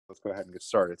Let's go ahead and get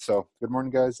started. So, good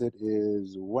morning, guys. It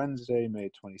is Wednesday,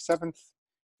 May 27th.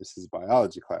 This is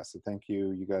biology class. So, thank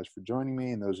you guys for joining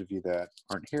me. And those of you that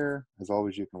aren't here, as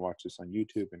always, you can watch this on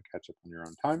YouTube and catch up on your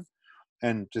own time.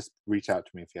 And just reach out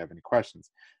to me if you have any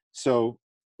questions. So,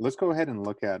 let's go ahead and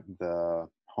look at the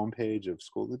homepage of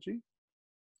Schoology.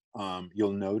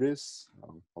 You'll notice,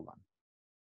 hold on,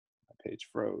 my page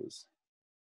froze.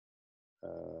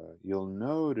 You'll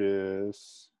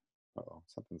notice, oh,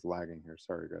 something's lagging here.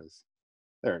 Sorry, guys.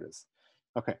 There it is.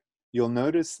 Okay. You'll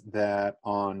notice that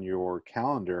on your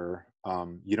calendar,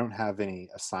 you don't have any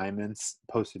assignments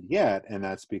posted yet. And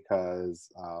that's because,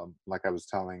 like I was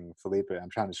telling Felipe, I'm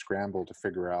trying to scramble to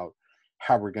figure out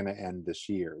how we're going to end this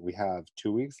year. We have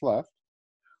 2 weeks left.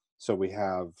 So we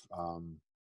have,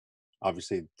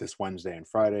 obviously, this Wednesday and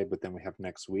Friday, but then we have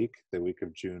next week, the week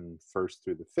of June 1st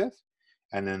through the 5th.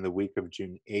 And then the week of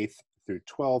June 8th through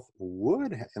 12th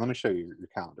would, and let me show you your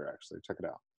calendar actually, check it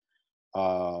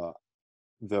out.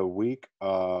 The week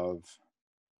of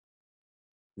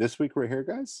this week right here,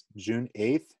 guys, June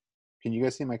 8th. Can you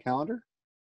guys see my calendar?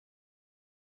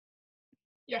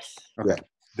 Yes. Okay.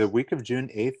 The week of June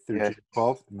 8th through June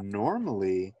 12th,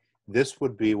 normally this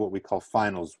would be what we call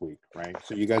finals week, right?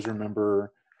 So you guys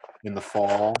remember in the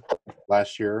fall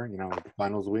last year, the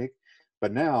finals week,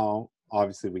 but now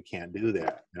obviously we can't do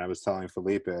that. And I was telling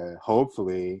Felipe,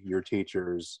 hopefully your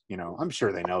teachers, I'm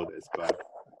sure they know this, but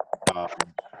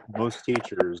most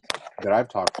teachers that I've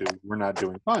talked to, we're not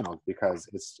doing finals because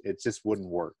it just wouldn't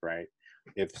work, right?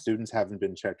 If students haven't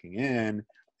been checking in,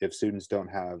 if students don't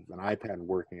have an iPad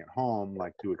working at home,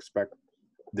 like to expect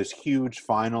this huge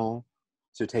final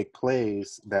to take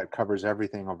place that covers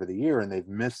everything over the year and they've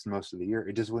missed most of the year,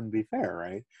 it just wouldn't be fair,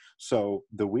 right? So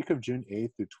the week of June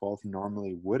 8th through 12th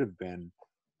normally would have been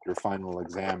your final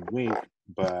exam week,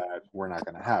 but we're not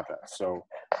going to have that. So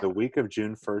the week of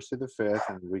June 1st to the 5th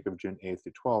and the week of June 8th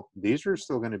to 12th, these are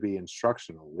still going to be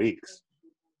instructional weeks.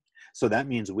 So that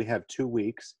means we have 2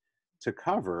 weeks to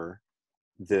cover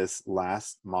this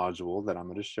last module that I'm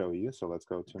going to show you. So let's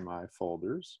go to my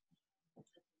folders.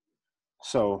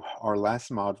 So our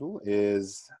last module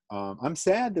is, I'm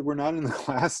sad that we're not in the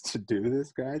class to do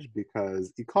this, guys,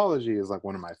 because ecology is like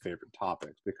one of my favorite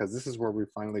topics, because this is where we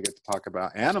finally get to talk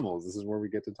about animals. This is where we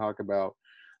get to talk about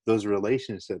those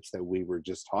relationships that we were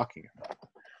just talking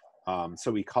about.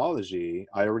 So ecology,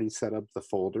 I already set up the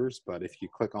folders, but if you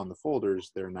click on the folders,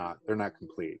 they're not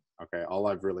complete. Okay, all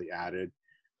I've really added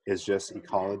is just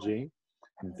ecology.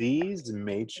 These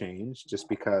may change just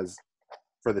because,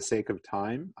 for the sake of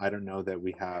time, I don't know that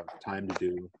we have time to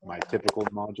do my typical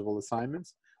module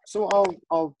assignments. So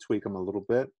I'll tweak them a little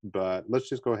bit, but let's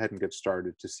just go ahead and get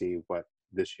started to see what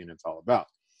this unit's all about.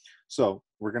 So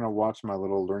we're going to watch my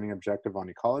little learning objective on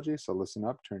ecology. So listen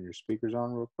up, turn your speakers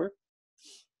on real quick.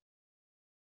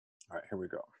 All right, here we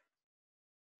go.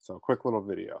 So a quick little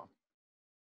video.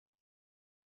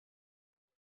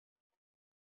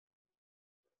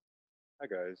 Hi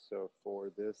guys, so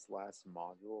for this last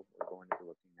module, we're going to be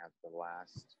looking at the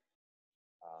last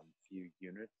few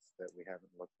units that we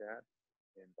haven't looked at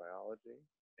in biology,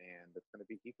 and it's going to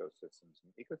be ecosystems.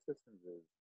 And ecosystems is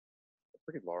a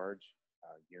pretty large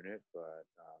unit, but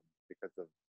because of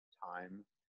time,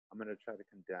 I'm going to try to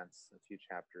condense a few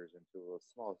chapters into a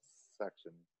small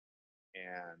section,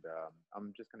 and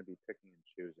I'm just going to be picking and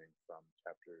choosing from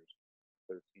chapters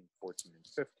 13, 14, and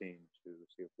 15 to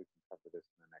see if we can cover this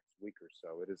in the next week or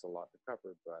so. It is a lot to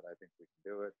cover, but I think we can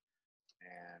do it.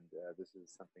 And this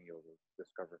is something you'll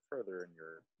discover further in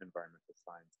your environmental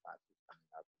science classes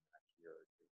coming up in the next year or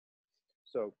two.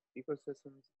 So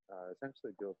ecosystems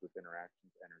essentially deals with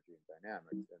interactions, energy, and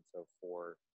dynamics. And so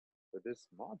for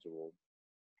this module,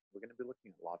 we're going to be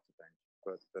looking at lots of things,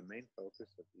 but the main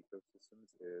focus of ecosystems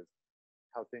is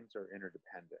how things are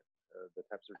interdependent, the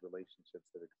types of relationships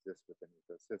that exist within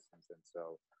ecosystems. And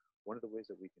so one of the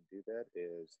ways that we can do that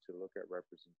is to look at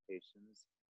representations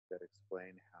that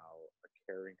explain how a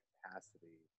carrying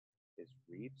capacity is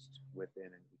reached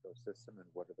within an ecosystem and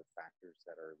what are the factors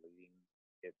that are leading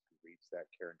it to reach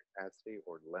that carrying capacity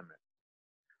or limit.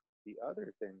 The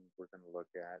other thing we're going to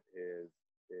look at is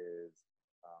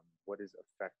what is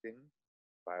affecting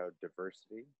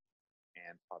biodiversity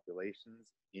and populations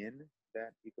in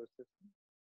that ecosystem.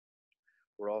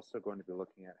 We're also going to be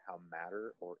looking at how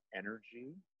matter or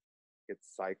energy gets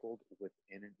cycled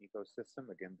within an ecosystem,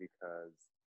 again, because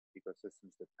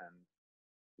ecosystems depend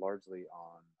largely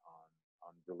on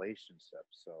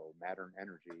relationships. So matter and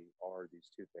energy are these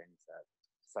two things that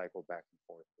cycle back and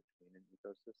forth between an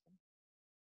ecosystem.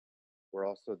 We're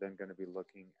also then going to be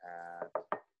looking at,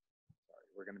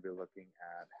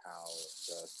 how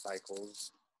the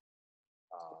cycles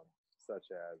such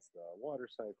as the water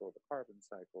cycle, the carbon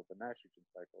cycle, the nitrogen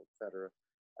cycle, etc.,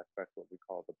 affect what we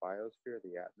call the biosphere,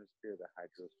 the atmosphere, the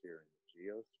hydrosphere, and the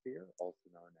geosphere,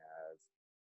 also known as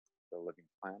the living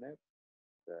planet,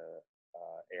 the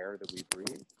air that we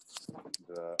breathe,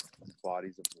 the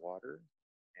bodies of water,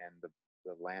 and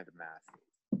the land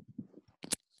masses.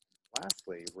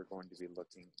 Lastly, we're going to be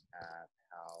looking at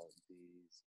how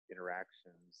these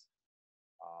interactions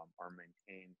are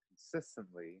maintained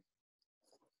consistently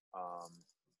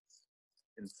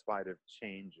in spite of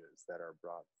changes that are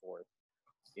brought forth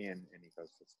in an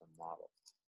ecosystem model.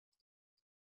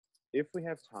 If we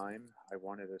have time, I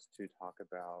wanted us to talk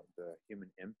about the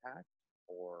human impact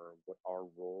or what our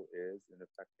role is in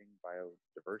affecting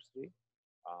biodiversity.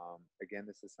 Again,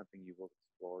 this is something you will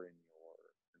explore in your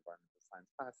environmental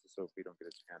science classes, so if we don't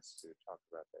get a chance to talk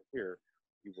about that here,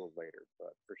 you will later.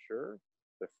 But for sure,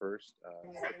 the first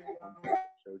 6 points that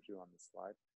I showed you on the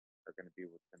slide are going to be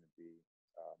what's going to be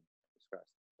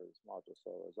discussed for this module.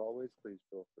 So as always, please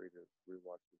feel free to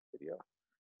rewatch this video,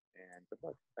 and good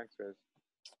luck. Thanks, guys.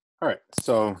 All right,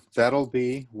 so that'll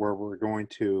be where we're going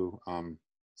to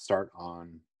start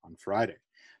on Friday.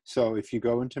 So if you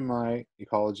go into my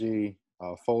ecology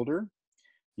folder,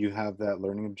 you have that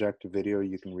learning objective video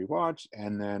you can rewatch.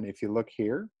 And then if you look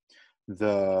here,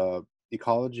 the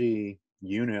ecology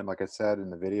unit, like I said in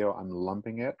the video, I'm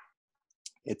lumping it.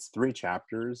 It's 3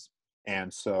 chapters.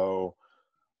 And so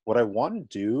what I want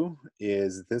to do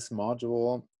is this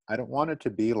module, I don't want it to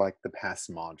be like the past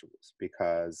modules,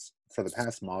 because for the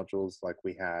past modules, like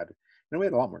we had a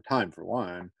lot more time for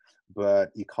one,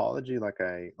 but ecology, like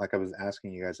I was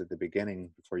asking you guys at the beginning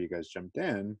before you guys jumped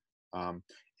in,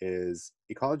 is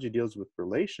ecology deals with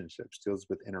relationships, deals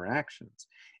with interactions.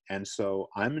 And so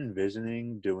I'm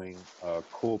envisioning doing a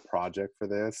cool project for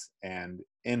this. And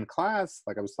in class,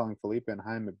 like I was telling Felipe and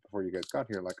Jaime before you guys got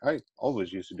here, like I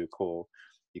always used to do cool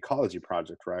ecology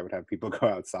project where I would have people go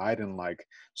outside and like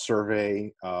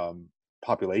survey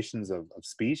populations of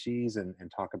species and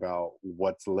talk about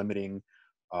what's limiting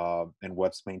and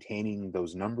what's maintaining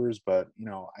those numbers. But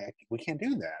we can't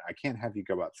do that. I can't have you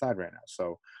go outside right now.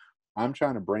 So I'm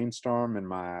trying to brainstorm in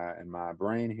my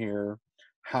brain here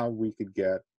how we could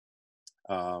get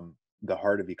the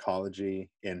heart of ecology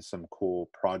in some cool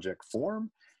project form.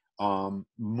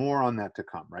 More on that to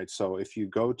come, right? So if you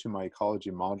go to my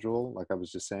ecology module, like I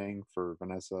was just saying, for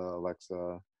Vanessa,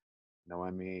 Alexa,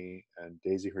 Noemi, and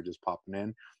Daisy who are just popping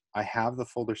in, I have the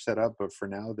folder set up, but for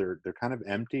now they're kind of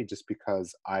empty just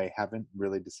because I haven't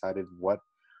really decided what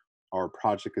our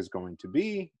project is going to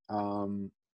be.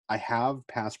 I have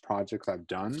past projects I've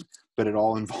done, but it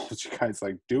all involves you guys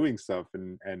like doing stuff,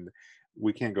 and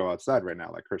we can't go outside right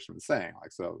now, like Christian was saying.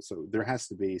 Like so there has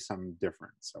to be some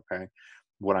difference, okay?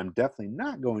 What I'm definitely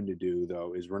not going to do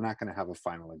though is we're not going to have a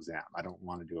final exam. I don't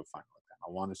want to do a final exam.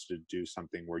 I want us to do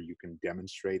something where you can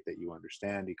demonstrate that you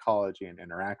understand ecology and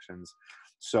interactions.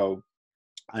 So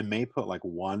I may put like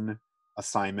one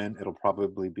assignment. It'll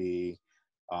probably be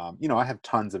I have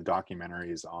tons of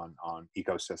documentaries on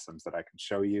ecosystems that I can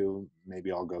show you.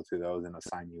 Maybe I'll go through those and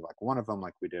assign you like one of them,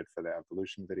 like we did for the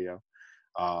evolution video.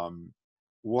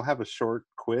 We'll have a short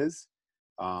quiz.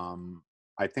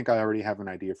 I think I already have an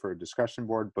idea for a discussion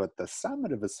board, but the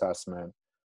summative assessment,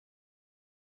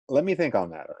 let me think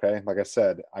on that, okay? Like I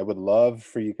said, I would love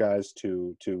for you guys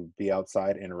to be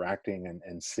outside interacting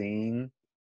and seeing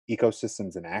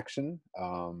ecosystems in action.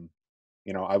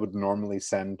 I would normally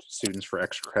send students for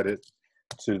extra credit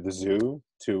to the zoo,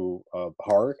 to a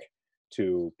park,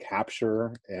 to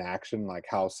capture in action like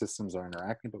how systems are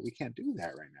interacting, but we can't do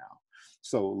that right now.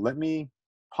 So let me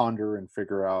ponder and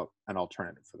figure out an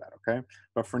alternative for that, okay?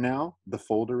 But for now, the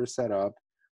folder is set up.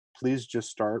 Please just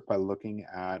start by looking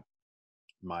at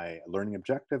my learning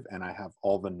objective, and I have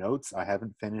all the notes. I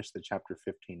haven't finished the chapter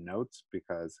 15 notes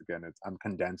because again, I'm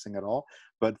condensing it all,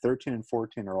 but 13 and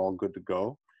 14 are all good to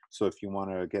go. So if you want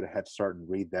to get a head start and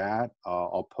read that,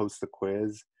 I'll post the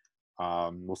quiz.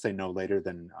 We'll say no later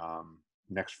than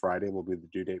next Friday will be the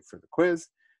due date for the quiz.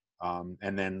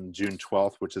 And then June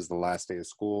 12th, which is the last day of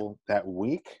school that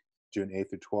week, June 8th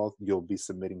through 12th, you'll be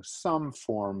submitting some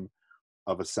form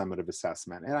of a summative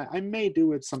assessment. And I may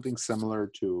do it something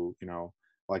similar to,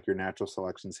 like your natural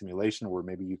selection simulation, where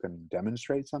maybe you can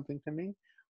demonstrate something to me,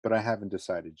 but I haven't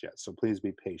decided yet. So please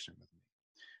be patient with me.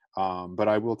 But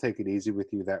I will take it easy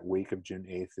with you that week of June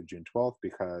 8th to June 12th,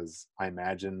 because I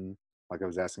imagine, like I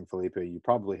was asking Felipe, you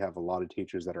probably have a lot of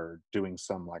teachers that are doing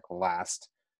some like last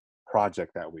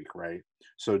project that week, right?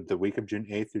 So the week of June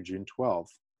 8th through June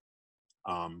 12th,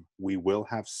 we will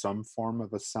have some form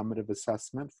of a summative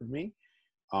assessment for me,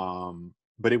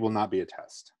 but it will not be a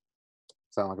test.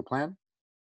 Sound like a plan?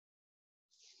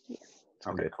 Yes.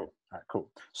 Okay, cool. All right, cool.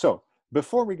 So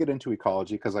before we get into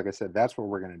ecology, because like I said, that's what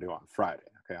we're going to do on Friday.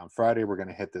 Okay, on Friday we're going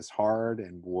to hit this hard,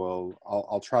 and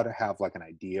I'll try to have like an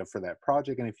idea for that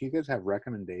project. And if you guys have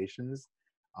recommendations,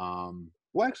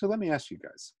 well, actually, let me ask you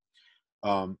guys.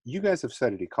 You guys have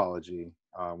studied ecology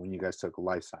when you guys took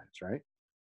life science, right?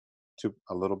 To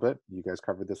a little bit. You guys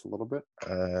covered this a little bit.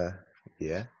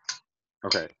 Yeah.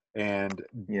 Okay. And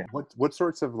Yeah. what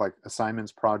sorts of like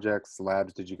assignments, projects,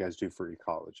 labs did you guys do for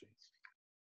ecology?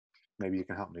 Maybe you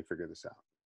can help me figure this out.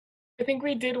 I think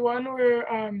we did one where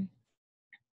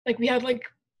like we had like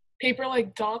paper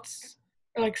like dots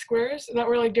or like squares that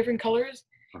were like different colors,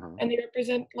 Uh-huh. and they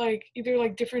represent like either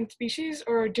like different species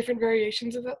or different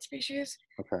variations of that species.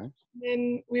 Okay.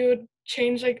 Then we would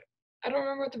change like, I don't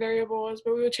remember what the variable was,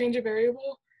 but we would change a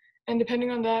variable, and depending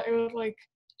on that, it would like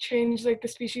change like the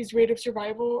species rate of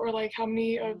survival or like how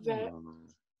many of that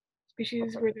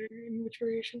species Okay. were there in which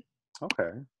variation.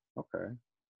 Okay. Okay.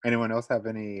 Anyone else have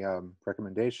any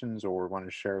recommendations or want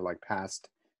to share like past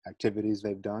activities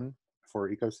they've done for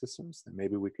ecosystems that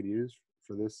maybe we could use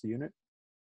for this unit?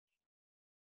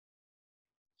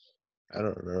 I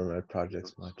don't remember my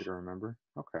projects much. You don't remember?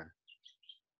 Okay.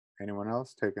 Anyone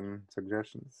else taking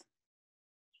suggestions?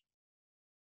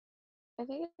 I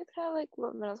think it's kind of like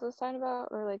what Melissa was talking about,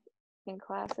 or like in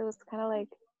class, it was kind of like,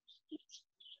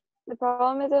 the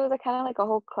problem is it was kind of like a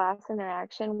whole class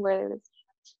interaction where there was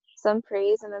some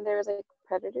praise and then there was like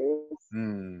predators.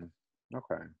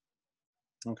 Okay.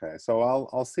 Okay. So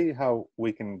I'll see how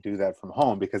we can do that from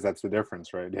home, because that's the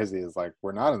difference, right? Izzy is like,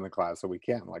 we're not in the class, so we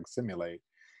can't like simulate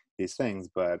these things,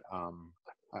 but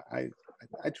I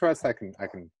trust I can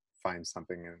find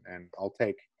something, and I'll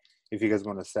take, if you guys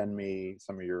want to send me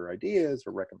some of your ideas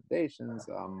or recommendations,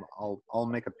 I'll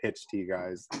make a pitch to you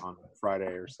guys on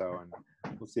Friday or so, and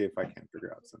we'll see if I can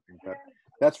figure out something. But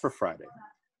that's for Friday.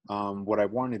 What I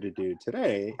wanted to do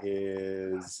today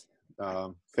is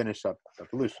finish up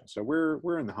evolution. So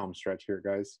we're in the home stretch here,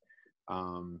 guys.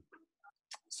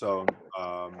 So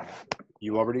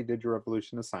you already did your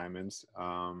evolution assignments.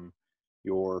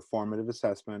 Your formative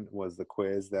assessment was the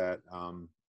quiz that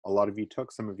a lot of you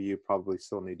took. Some of you probably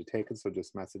still need to take it, so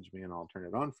just message me and I'll turn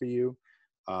it on for you.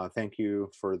 Thank you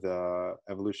for the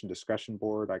evolution discussion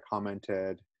board. I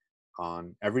commented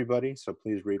on everybody, so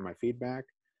please read my feedback.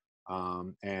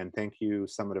 And thank you,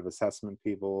 summative assessment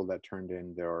people that turned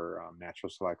in their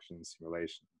natural selection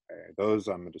simulation. Okay. Those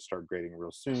I'm going to start grading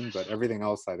real soon, but everything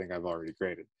else I think I've already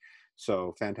graded.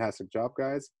 So fantastic job,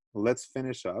 guys. Let's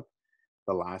finish up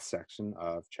the last section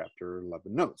of chapter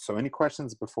 11 notes. So any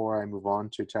questions before I move on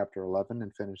to chapter 11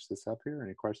 and finish this up here?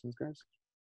 Any questions, guys?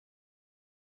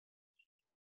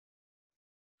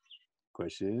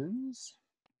 Questions?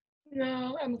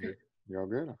 No, I'm okay. You're all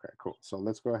good? Okay, cool. So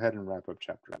let's go ahead and wrap up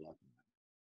chapter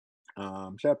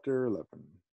 11. Chapter 11,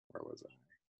 where was I?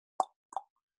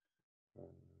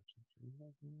 Chapter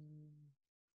 11,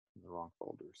 in the wrong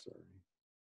folder, sorry.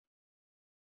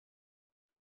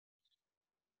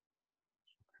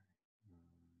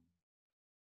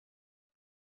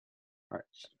 All right.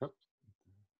 Oh.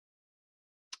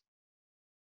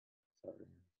 Sorry,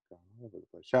 gone all over the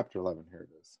place. Chapter 11, here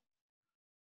it is.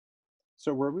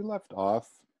 So where we left off,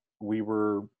 we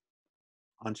were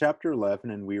on chapter 11,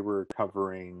 and we were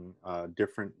covering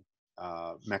different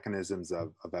mechanisms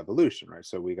of evolution, right?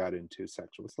 So we got into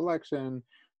sexual selection,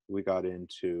 we got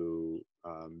into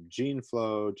gene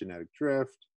flow, genetic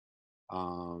drift,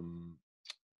 and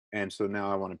so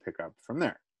now I want to pick up from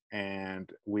there. And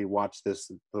we watched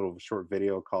this little short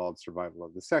video called Survival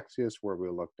of the Sexiest, where we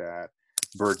looked at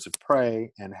birds of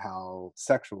prey and how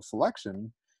sexual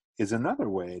selection is another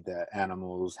way that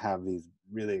animals have these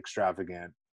really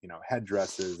extravagant,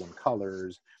 headdresses and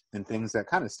colors and things that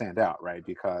kind of stand out, right?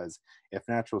 Because if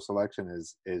natural selection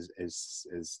is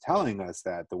telling us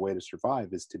that the way to survive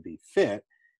is to be fit,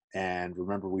 and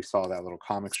remember we saw that little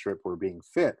comic strip where being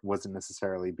fit wasn't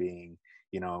necessarily being,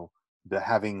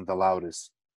 having the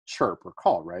loudest chirp or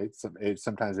call, right?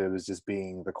 Sometimes it was just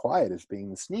being the quietest, being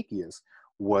the sneakiest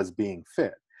was being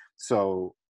fit.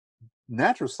 So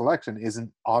natural selection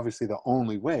isn't obviously the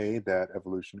only way that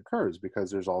evolution occurs, because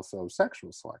there's also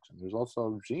sexual selection. There's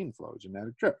also gene flow,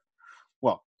 genetic drift.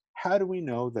 Well, how do we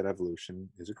know that evolution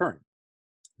is occurring?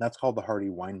 That's called the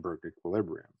Hardy-Weinberg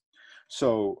equilibrium.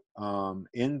 So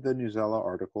in the Newsella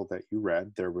article that you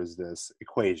read, there was this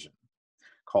equation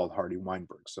called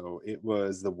Hardy-Weinberg. So it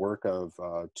was the work of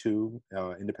two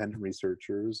independent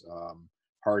researchers,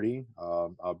 Hardy,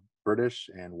 British,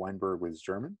 and Weinberg was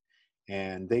German.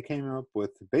 And they came up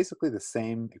with basically the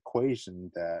same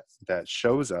equation that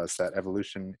shows us that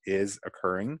evolution is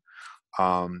occurring.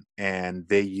 And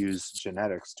they use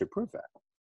genetics to prove that.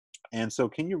 And so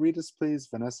can you read us, please,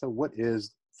 Vanessa, what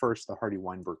is first the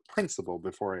Hardy-Weinberg principle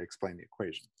before I explain the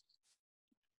equation?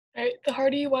 Right, the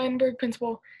Hardy-Weinberg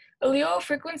principle. Allele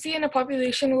frequency in a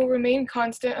population will remain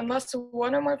constant unless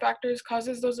one or more factors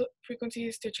causes those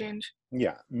frequencies to change.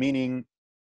 Yeah, meaning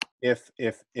if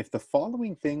the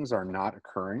following things are not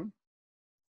occurring,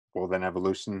 well, then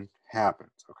evolution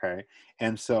happens, okay?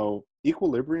 And so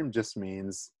equilibrium just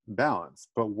means balance,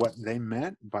 but what they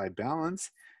meant by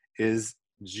balance is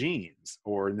genes,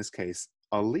 or in this case,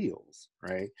 alleles,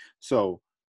 right? So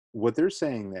what they're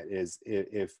saying that is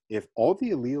if all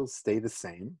the alleles stay the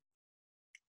same,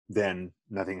 then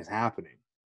nothing is happening.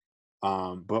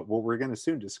 But what we're going to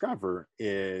soon discover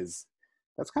is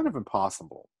that's kind of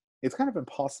impossible. It's kind of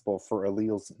impossible for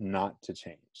alleles not to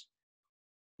change.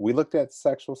 We looked at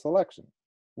sexual selection.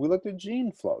 We looked at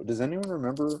gene flow. Does anyone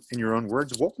remember, in your own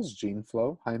words, what was gene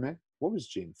flow, Jaime? What was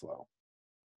gene flow?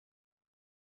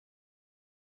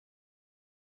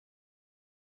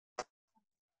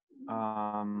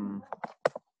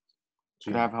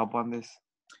 Could I have help on this?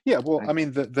 Yeah, well, I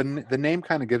mean, the name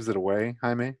kind of gives it away,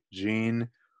 Jaime. Gene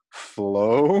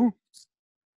flow.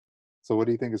 So what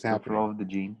do you think is The happening? flow of the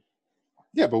gene.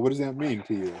 Yeah, but what does that mean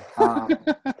to you?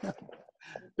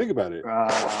 Think about it.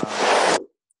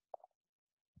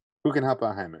 Who can help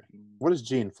out, Jaime? What is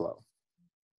gene flow?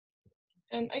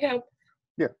 And I can help.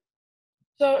 Yeah.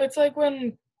 So it's like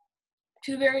when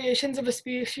two variations of a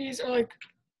species are like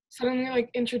suddenly like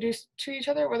introduced to each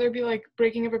other, whether it be like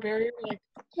breaking of a barrier or like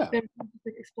them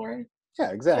like exploring.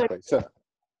 Yeah, exactly. So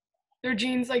their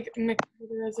genes like mix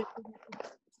together as like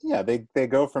yeah, they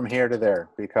go from here to there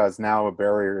because now a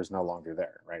barrier is no longer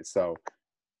there, right? So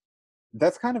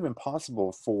that's kind of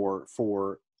impossible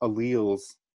for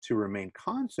alleles to remain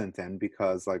constant then,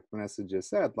 because like Vanessa just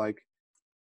said, like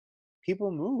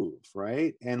people move,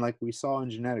 right? And like we saw in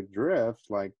genetic drift,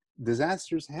 like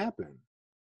disasters happen,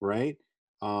 right?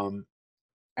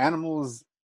 Animals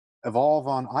evolve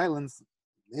on islands.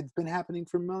 It's been happening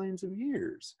for millions of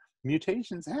years.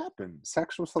 Mutations happen.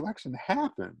 Sexual selection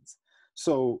happens.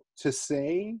 So to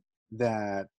say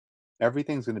that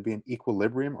everything's going to be in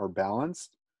equilibrium or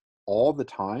balanced all the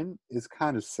time is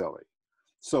kind of silly.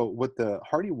 So what the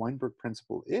Hardy-Weinberg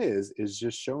principle is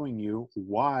just showing you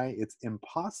why it's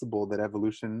impossible that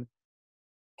evolution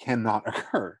cannot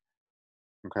occur,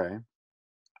 okay?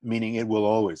 Meaning it will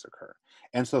always occur.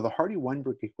 And so the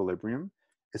Hardy-Weinberg equilibrium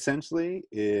essentially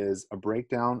is a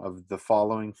breakdown of the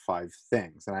following 5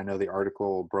 things. And I know the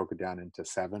article broke it down into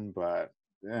 7, but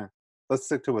yeah, let's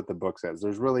stick to what the book says.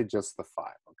 There's really just the 5,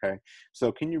 okay?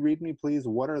 So can you read me, please,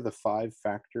 what are the 5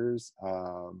 factors?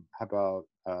 How about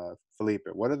Felipe?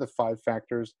 What are the 5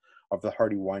 factors of the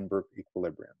Hardy-Weinberg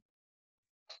equilibrium?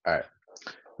 All right.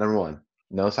 Number 1,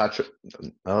 no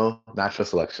natural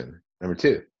selection. Number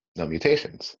 2, no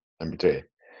mutations. Number 3,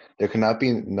 there cannot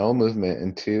be no movement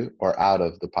into or out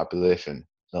of the population,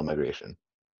 no migration.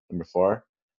 Number 4,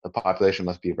 the population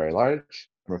must be very large.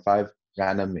 Number 5,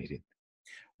 random mating.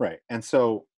 Right. And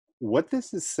so what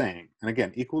this is saying, and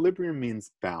again, equilibrium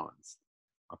means balance.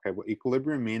 Okay, what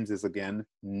equilibrium means is, again,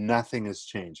 nothing is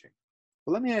changing.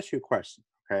 But let me ask you a question,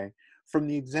 okay? From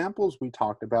the examples we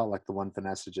talked about, like the one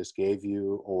Vanessa just gave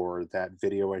you, or that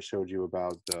video I showed you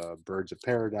about the birds of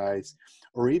paradise,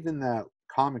 or even that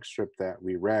comic strip that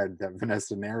we read that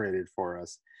Vanessa narrated for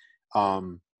us,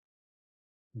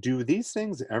 do these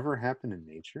things ever happen in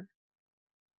nature?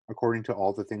 According to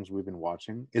all the things we've been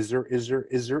watching, is there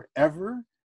ever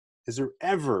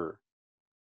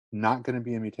not going to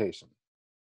be a mutation?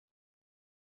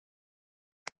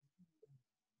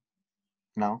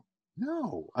 No.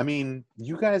 I mean,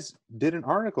 you guys did an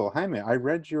article, Jaime. I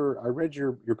read your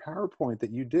PowerPoint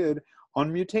that you did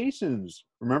on mutations.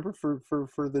 Remember,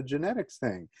 for the genetics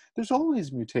thing, there's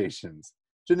always mutations.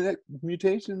 Genetic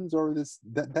mutations are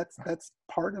that's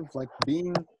part of like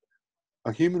being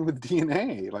a human with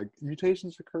DNA. Like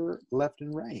mutations occur left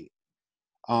and right.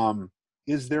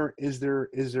 Is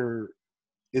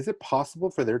it possible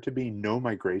for there to be no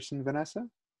migration, Vanessa?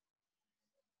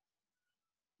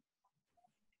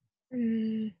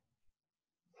 I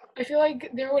feel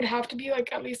like there would have to be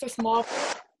like at least a small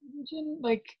region,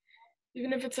 like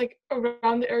even if it's like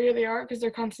around the area they are, because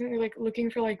they're constantly like looking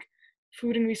for like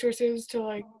food and resources to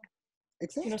like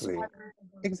Exactly.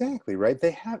 Exactly, right?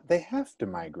 They have to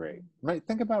migrate, right?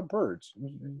 Think about birds.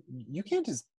 You can't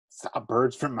just stop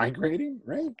birds from migrating,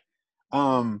 right?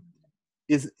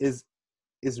 Is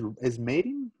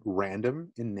mating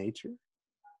random in nature?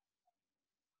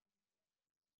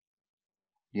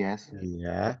 Yes.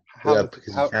 Yeah. How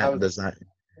because you can't design.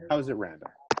 how is it random?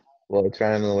 Well, it's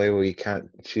ran in a way where you can't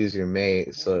choose your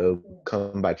mate, so it'll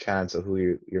come by chance of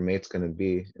who your mate's gonna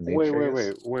be in nature. I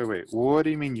guess. Wait. What do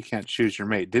you mean you can't choose your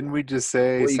mate? Didn't we just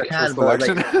say Well, you sexual can, but like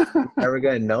selection? you're never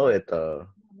gonna know it though.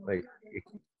 Like,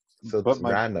 so But it's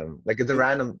my random. Like it's a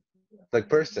random, like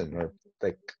person or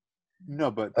like.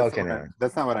 no, but Okay, no.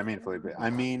 that's not what I mean, Felipe. I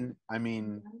mean,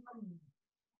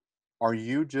 are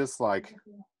you just like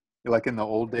in the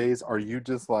old days? Are you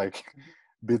just like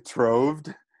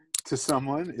betrothed to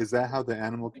someone? Is that how the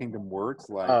animal kingdom works?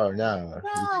 Like, Oh no,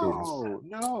 you choose.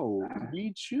 no,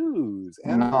 we choose.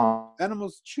 No,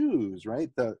 Animals choose, right?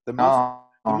 The no.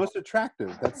 most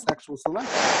attractive. That's sexual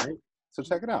selection, right? So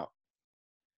check it out.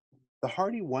 The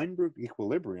Hardy-Weinberg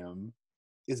equilibrium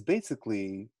is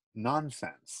basically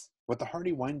nonsense. What the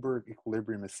Hardy-Weinberg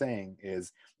equilibrium is saying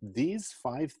is these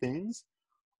 5 things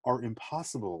are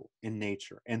impossible in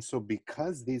nature. And so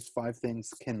because these 5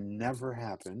 things can never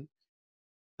happen,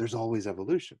 there's always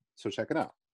evolution. So check it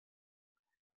out.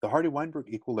 The Hardy-Weinberg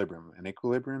equilibrium, and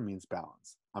equilibrium means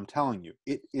balance. I'm telling you,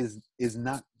 it is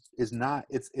not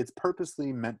it's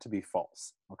purposely meant to be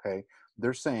false. Okay?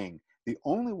 They're saying the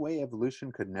only way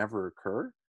evolution could never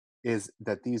occur is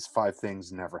that these 5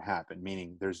 things never happen,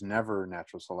 meaning there's never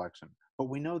natural selection. But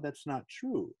we know that's not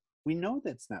true. We know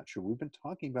that's not true. We've been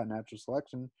talking about natural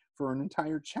selection for an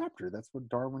entire chapter. That's what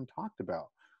Darwin talked about.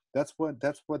 That's what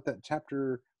that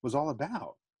chapter was all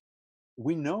about.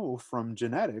 We know from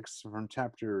genetics, from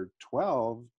chapter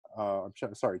 12,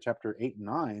 chapter 8 and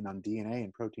 9 on DNA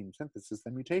and protein synthesis,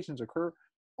 that mutations occur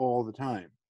all the time.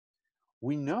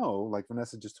 We know, like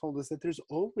Vanessa just told us, that there's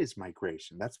always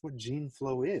migration. That's what gene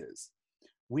flow is.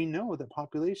 We know that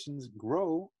populations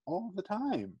grow all the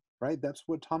time, right? That's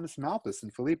what Thomas Malthus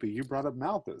and Felipe, you brought up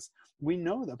Malthus. We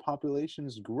know that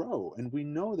populations grow, and we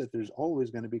know that there's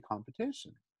always going to be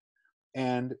competition.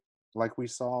 And like we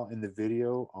saw in the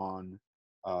video on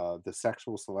the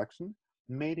sexual selection,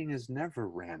 mating is never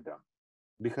random,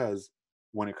 because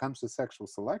when it comes to sexual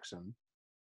selection,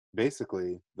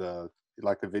 basically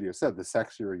like the video said, the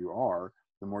sexier you are,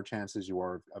 the more chances you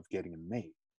are of getting a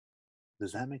mate.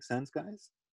 Does that make sense, guys?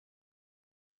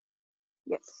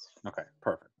 Yes. Okay,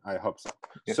 perfect. I hope so.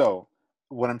 Yeah. So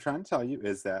what I'm trying to tell you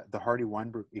is that the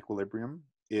Hardy-Weinberg equilibrium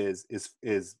is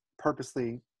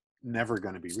purposely never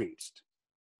going to be reached.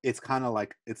 It's kind of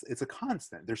like it's a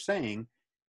constant. They're saying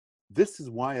this is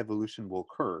why evolution will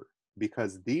occur,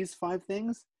 because these 5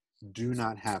 things do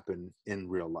not happen in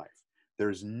real life.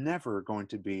 There's never going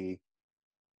to be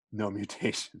no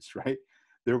mutations, right?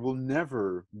 There will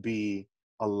never be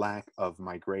a lack of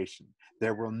migration.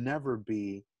 There will never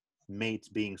be mates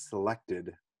being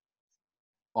selected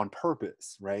on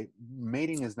purpose, right?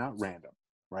 Mating is not random,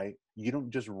 right? You don't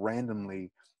just randomly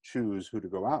choose who to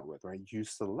go out with, right? You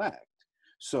select.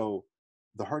 So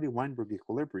the Hardy-Weinberg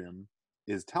equilibrium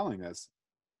is telling us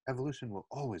evolution will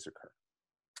always occur.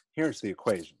 Here's the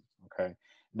equation, okay?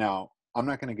 Now, I'm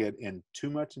not going to get in too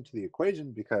much into the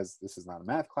equation because this is not a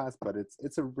math class, but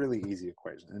it's a really easy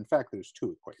equation. In fact, there's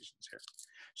 2 equations here.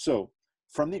 So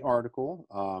from the article,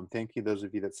 thank you those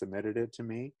of you that submitted it to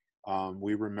me.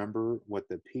 We remember what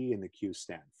the P and the Q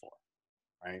stand for,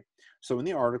 right? So in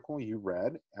the article you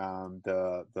read,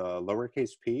 the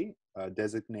lowercase p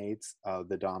designates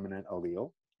the dominant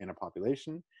allele in a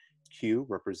population. Q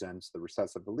represents the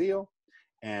recessive allele,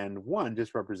 and 1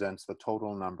 just represents the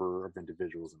total number of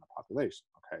individuals in the population,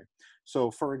 okay? So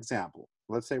for example,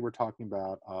 let's say we're talking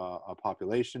about a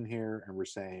population here, and we're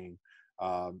saying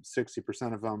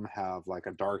 60% of them have like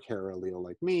a dark hair allele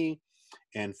like me,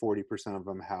 and 40% of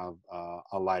them have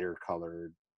a lighter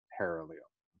colored hair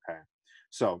allele, okay?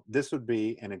 So this would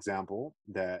be an example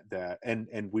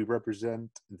and we represent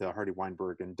the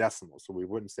Hardy-Weinberg in decimals. So we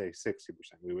wouldn't say 60%.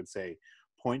 We would say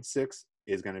 0.6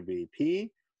 is going to be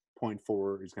P,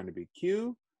 0.4 is going to be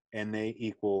Q, and they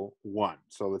equal 1.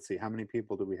 So let's see, how many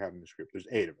people do we have in this group? There's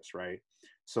 8 of us, right?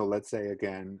 So let's say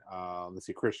again, let's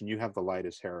see, Christian, you have the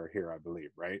lightest hair here, I believe,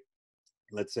 right?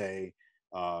 Let's say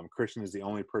Christian is the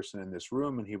only person in this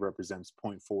room, and he represents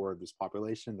 0.4 of this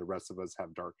population. The rest of us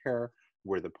have dark hair.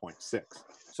 We're the 0.6.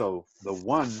 So the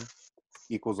 1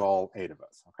 equals all 8 of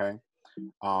us, okay?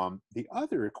 The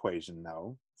other equation,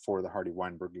 though, for the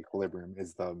Hardy-Weinberg equilibrium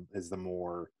is the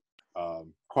more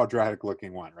quadratic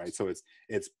looking one, right? So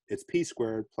it's P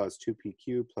squared plus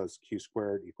 2PQ plus Q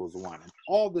squared equals 1. And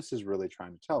all this is really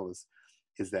trying to tell us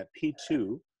is that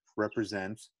P2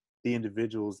 represents the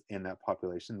individuals in that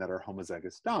population that are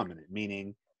homozygous dominant,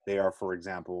 meaning they are, for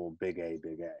example, big A,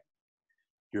 big A.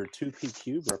 Your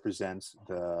 2PQ represents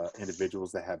the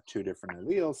individuals that have 2 different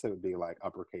alleles, so it would be like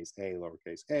uppercase A,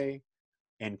 lowercase a,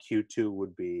 and Q2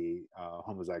 would be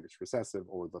homozygous recessive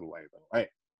or little a, little a.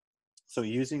 So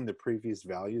using the previous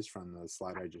values from the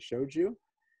slide I just showed you,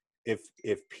 if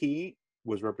P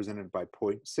was represented by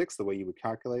 0.6, the way you would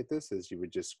calculate this is you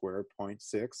would just square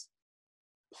 0.6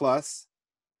 plus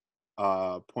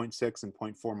 0.6 and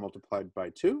 0.4 multiplied by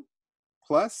 2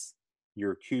 plus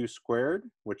your Q squared,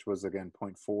 which was again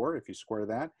 0.4. If you square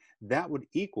that, that would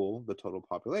equal the total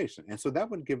population. And so that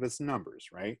would give us numbers,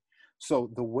 right? So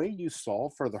the way you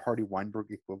solve for the Hardy-Weinberg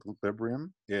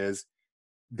equilibrium is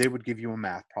they would give you a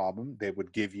math problem. They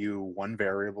would give you one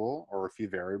variable or a few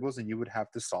variables, and you would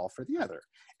have to solve for the other.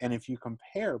 And if you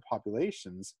compare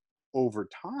populations over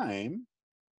time,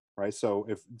 right? So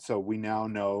we now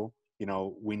know,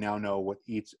 we now know what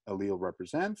each allele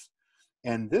represents.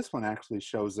 And this one actually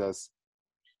shows us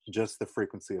just the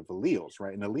frequency of alleles,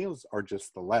 right? And alleles are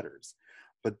just the letters.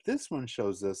 But this one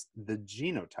shows us the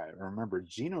genotype. Remember,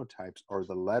 genotypes are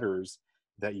the letters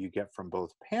that you get from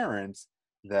both parents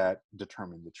that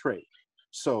determine the trait.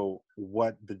 So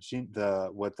what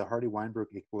the Hardy-Weinberg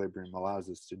equilibrium allows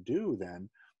us to do then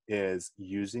is,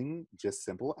 using just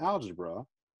simple algebra,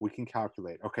 we can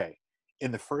calculate, okay,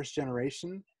 in the first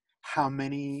generation, how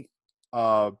many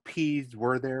P's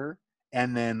were there?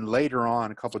 And then later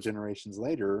on, a couple generations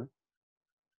later,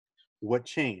 what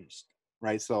changed,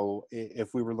 right? So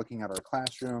if we were looking at our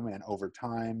classroom and over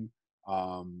time,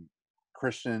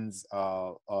 Christian's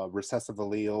recessive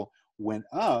allele went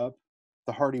up,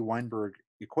 the Hardy-Weinberg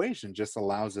equation just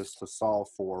allows us to solve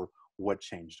for what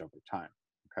changed over time.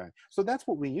 Okay, so that's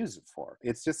what we use it for.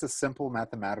 It's just a simple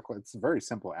mathematical, it's very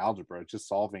simple algebra. It's just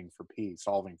solving for P,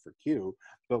 solving for Q.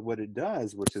 But what it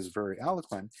does, which is very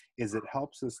eloquent, is it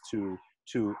helps us to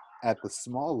at the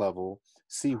small level,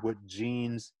 see what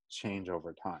genes change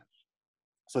over time.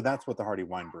 So that's what the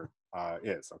Hardy-Weinberg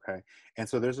is, okay? And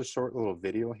so there's a short little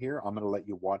video here. I'm gonna let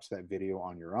you watch that video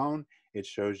on your own. It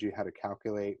shows you how to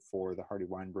calculate for the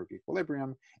Hardy-Weinberg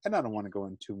equilibrium. And I don't wanna go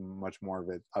into much more of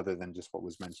it other than just what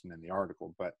was mentioned in the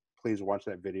article, but please watch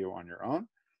that video on your own.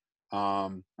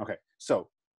 Okay, so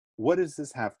what does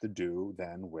this have to do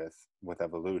then with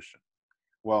evolution?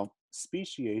 Well,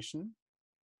 speciation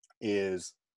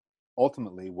is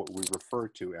ultimately what we refer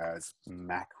to as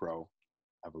macro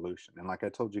evolution. And like I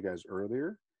told you guys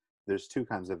earlier, there's two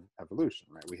kinds of evolution,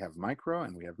 right? We have micro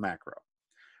and we have macro.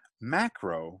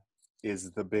 Macro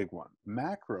is the big one.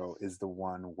 Macro is the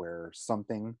one where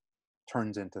something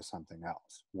turns into something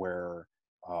else, where,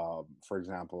 for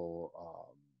example,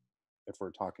 if we're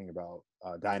talking about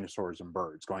dinosaurs and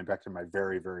birds, going back to my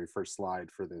very, very first slide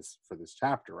for this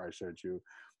chapter, I showed you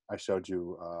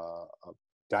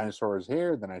dinosaurs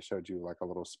here, then I showed you like a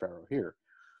little sparrow here.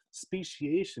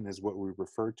 Speciation is what we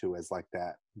refer to as like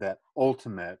that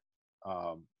ultimate,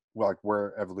 like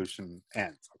where evolution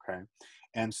ends, okay?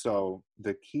 And so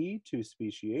the key to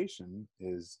speciation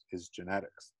is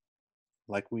genetics.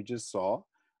 Like we just saw,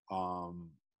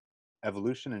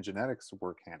 evolution and genetics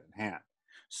work hand in hand.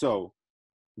 So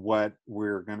what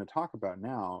we're going to talk about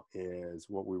now is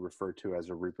what we refer to as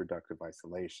a reproductive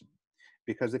isolation.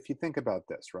 Because if you think about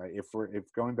this, right, if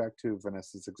going back to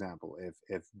Vanessa's example,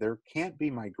 if there can't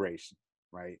be migration,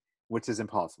 right, which is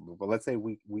impossible, but let's say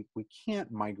we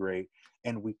can't migrate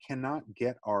and we cannot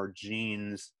get our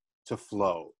genes to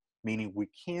flow, meaning we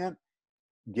can't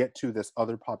get to this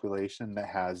other population that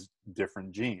has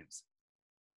different genes.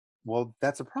 Well,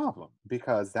 that's a problem,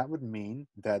 because that would mean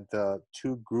that the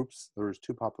two groups, those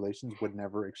two populations, would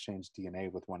never exchange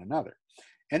DNA with one another.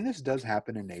 And this does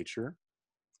happen in nature.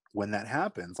 When that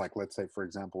happens, like let's say, for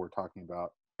example, we're talking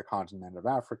about the continent of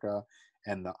Africa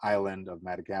and the island of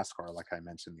Madagascar, like I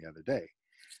mentioned the other day.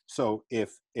 So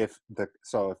if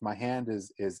my hand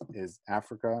is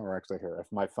Africa, or actually here, if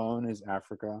my phone is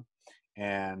Africa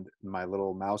and my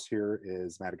little mouse here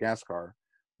is Madagascar,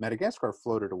 Madagascar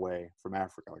floated away from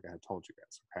Africa, like I had told you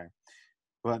guys, okay?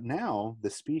 But now the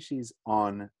species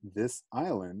on this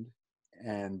island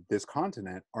and this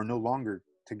continent are no longer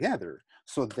together.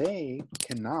 So their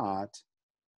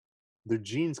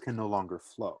genes can no longer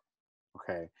flow,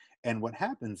 okay? And what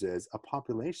happens is a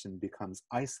population becomes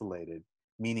isolated,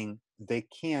 meaning they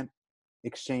can't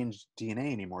exchange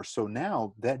DNA anymore. So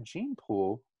now that gene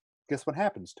pool, guess what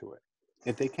happens to it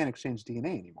if they can't exchange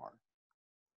DNA anymore?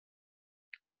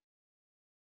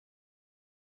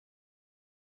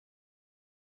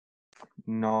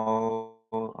 No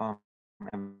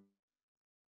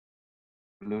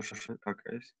evolution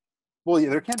occurs. Well, yeah,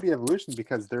 there can't be evolution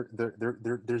because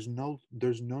there's no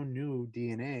new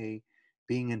DNA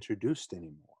being introduced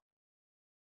anymore.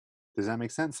 Does that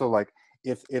make sense? So like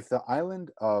if the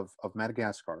island of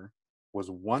Madagascar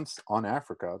was once on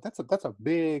Africa, that's a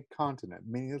big continent.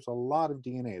 I mean, there's a lot of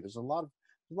DNA. There's a lot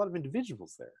of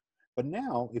individuals there. But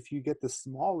now, if you get the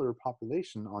smaller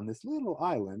population on this little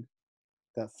island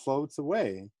that floats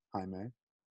away, Jaime,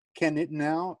 can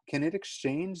it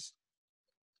exchange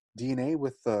DNA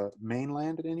with the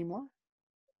mainland anymore?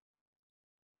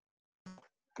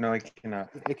 No, I cannot.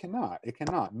 It cannot. It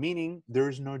cannot. Meaning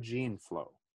there's no gene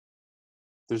flow.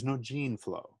 There's no gene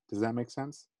flow. Does that make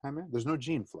sense, Jaime? There's no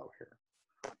gene flow here.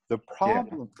 The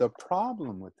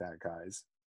problem with that, guys,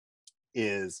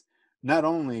 is not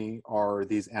only are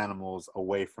these animals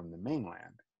away from the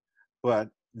mainland, but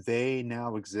they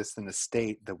now exist in a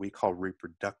state that we call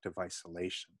reproductive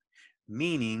isolation,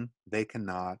 meaning they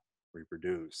cannot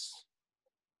reproduce.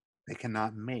 They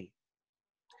cannot mate.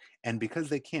 And because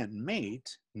they can't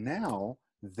mate, now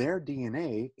their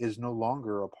DNA is no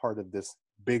longer a part of this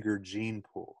bigger gene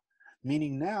pool,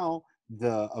 meaning now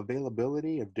the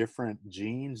availability of different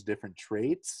genes, different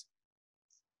traits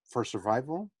for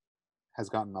survival has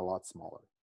gotten a lot smaller.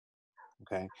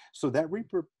 Okay, so that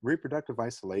reproductive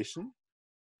isolation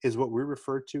is what we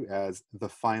refer to as the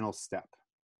final step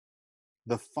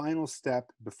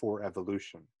before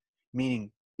evolution.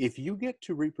 Meaning, if you get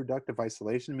to reproductive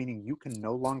isolation, meaning you can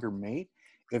no longer mate,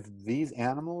 if these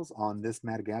animals on this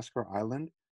Madagascar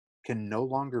island can no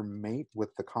longer mate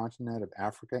with the continent of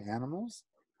Africa animals,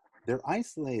 they're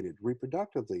isolated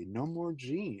reproductively, no more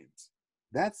genes.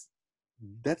 That's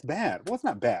bad. Well, it's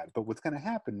not bad, but what's going to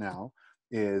happen now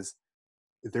is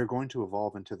they're going to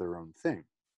evolve into their own thing.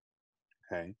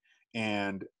 Okay,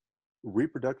 and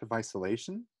reproductive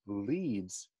isolation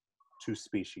leads to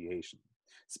speciation.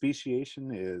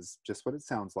 Speciation is just what it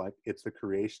sounds like. It's the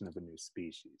creation of a new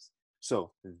species.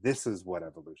 So this is what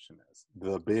evolution is,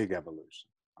 the big evolution.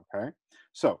 Okay,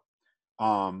 so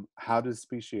how does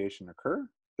speciation occur?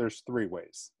 There's three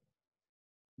ways.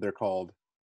 They're called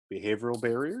behavioral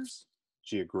barriers,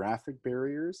 geographic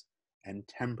barriers, and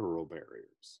temporal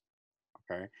barriers.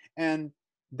 Okay, and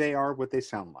they are what they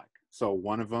sound like. So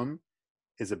one of them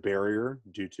is a barrier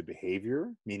due to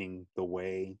behavior, meaning the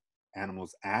way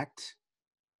animals act.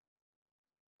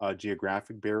 A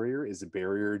geographic barrier is a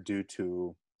barrier due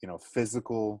to,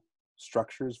 physical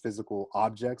structures, physical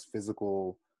objects,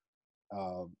 physical,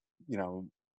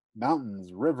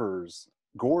 mountains, rivers,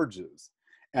 gorges.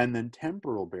 And then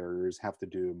temporal barriers have to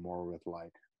do more with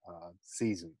like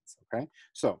seasons. Okay,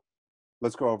 so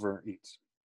let's go over each.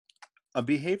 A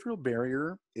behavioral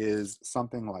barrier is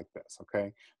something like this.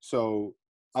 Okay, so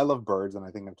I love birds, and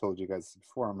I think I've told you guys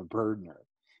before, I'm a bird nerd.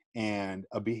 And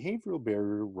a behavioral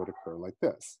barrier would occur like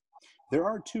this. There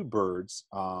are two birds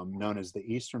known as the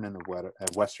eastern and the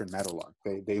western meadowlark.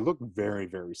 They look very,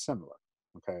 very similar.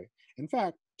 Okay, in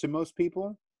fact, to most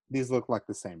people, these look like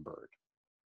the same bird.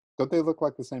 Don't they look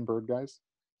like the same bird, guys?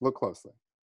 Look closely.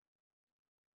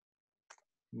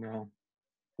 No.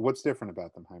 What's different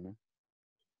about them, Jaime?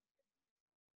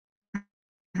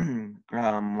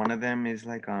 One of them is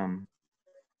like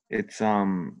it's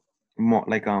more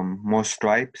like more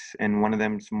stripes, and one of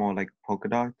them is more like polka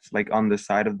dots, like on the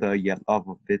side of the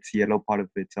yellow part of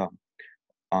its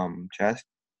chest.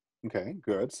 Okay,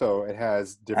 good. So it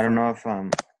has different. I don't know if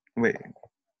wait.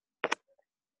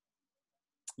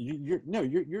 You're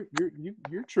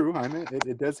true, Jaime.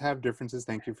 It does have differences.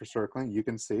 Thank you for circling. You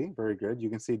can see, very good. You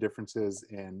can see differences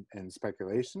in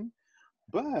speculation,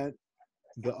 but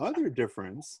the other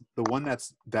difference, the one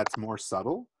that's more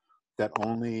subtle, that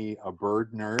only a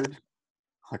bird nerd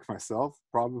like myself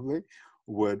probably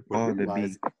would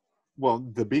realize. Well,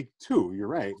 the beak too. You're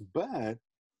right, but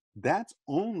that's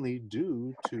only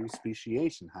due to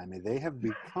speciation, Jaime. They have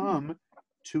become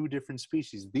two different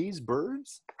species. These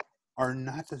birds are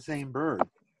not the same bird.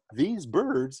 These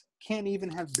birds can't even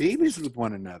have babies with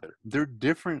one another. They're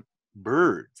different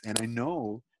birds. And I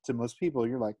know to most people,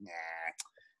 you're like, nah,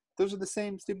 those are the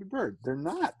same stupid bird. They're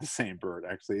not the same bird,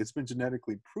 actually. It's been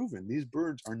genetically proven. These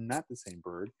birds are not the same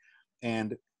bird.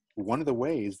 And one of the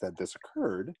ways that this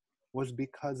occurred was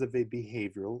because of a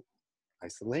behavioral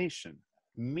isolation,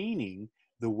 meaning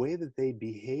the way that they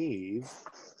behave,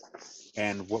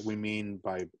 and what we mean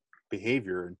by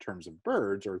behavior in terms of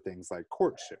birds are things like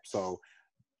courtship. So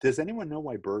does anyone know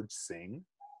why birds sing?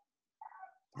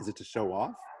 Is it to show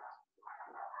off?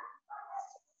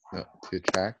 No, to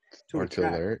attract or to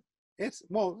alert? It's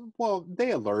well,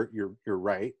 they alert. You're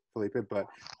right, Felipe. But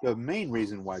the main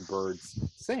reason why birds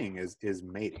sing is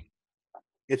mating.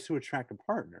 It's to attract a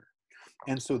partner.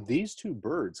 And so these two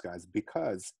birds, guys,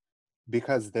 because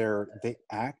they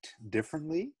act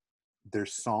differently, their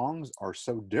songs are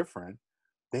so different,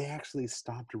 they actually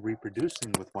stopped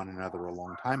reproducing with one another a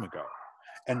long time ago.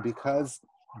 And because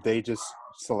they just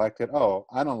selected, oh,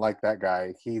 I don't like that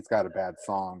guy, he's got a bad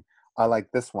song, I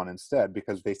like this one instead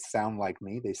because they sound like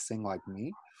me, they sing like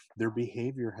me. Their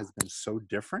behavior has been so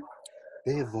different.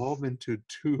 They evolve into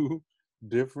two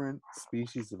different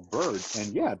species of birds.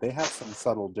 And yeah, they have some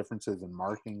subtle differences in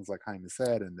markings, like Jaime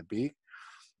said, in the beak,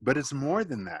 but it's more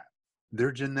than that.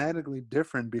 They're genetically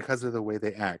different because of the way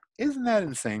they act. Isn't that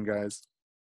insane, guys?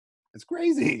 It's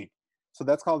crazy. So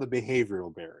that's called the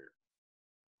behavioral barrier.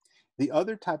 The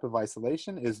other type of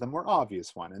isolation is the more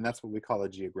obvious one, and that's what we call a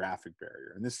geographic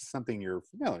barrier. And this is something you're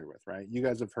familiar with, right? You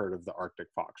guys have heard of the Arctic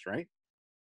fox, right?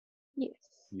 Yes.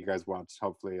 You guys watch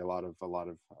hopefully a lot of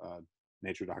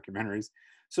nature documentaries.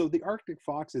 So the Arctic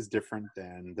fox is different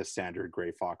than the standard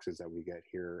gray foxes that we get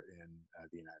here in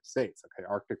the United States. Okay,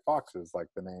 Arctic foxes, like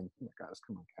the name, oh my gosh,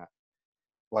 come on, cat.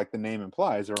 Like the name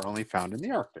implies, are only found in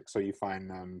the Arctic. So you find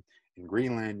them in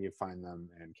Greenland, you find them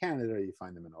in Canada, you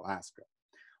find them in Alaska.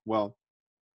 Well,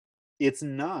 it's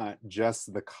not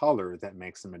just the color that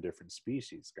makes them a different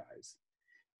species, guys.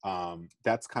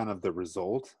 That's kind of the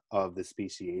result of the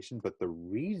speciation, but the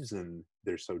reason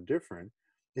they're so different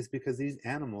is because these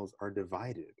animals are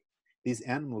divided. These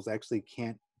animals actually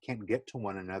can't get to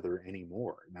one another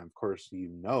anymore. Now, of course, you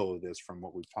know this from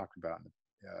what we've talked about in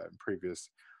the previous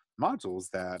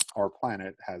modules, that our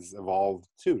planet has evolved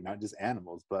too, not just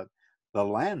animals, but the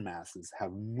land masses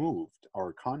have moved,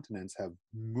 our continents have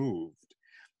moved.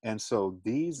 And so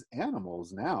these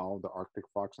animals now, the Arctic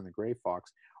fox and the gray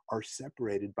fox, are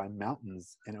separated by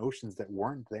mountains and oceans that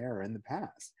weren't there in the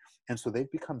past. And so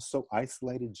they've become so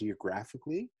isolated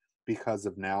geographically because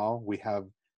of now we have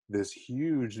this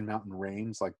huge mountain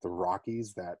range like the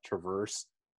Rockies that traverse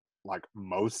like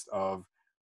most of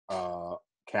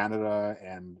Canada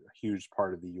and a huge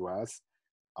part of the US.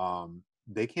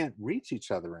 They can't reach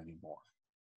each other anymore.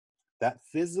 That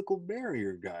physical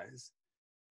barrier, guys,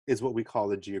 is what we call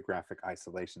the geographic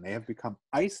isolation. They have become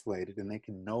isolated and they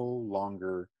can no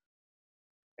longer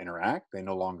interact. They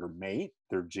no longer mate.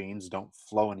 Their genes don't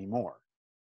flow anymore.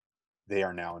 They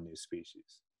are now a new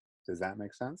species. Does that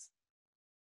make sense?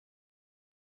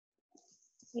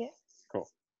 Yes. Cool.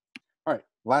 All right,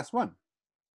 last one.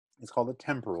 It's called the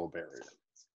temporal barrier.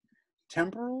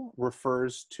 Temporal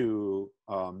refers to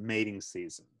mating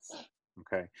seasons.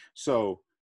 Okay, so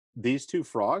these two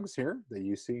frogs here that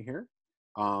you see here,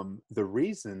 the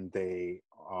reason they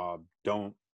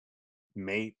don't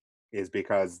mate is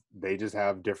because they just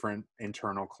have different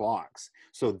internal clocks.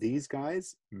 So these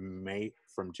guys mate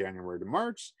from January to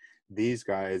March. These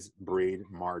guys breed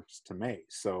March to May.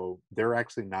 So they're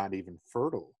actually not even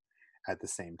fertile at the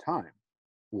same time.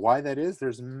 Why that is,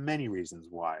 there's many reasons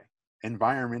why.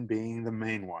 Environment being the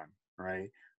main one, right?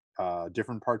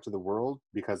 Different parts of the world,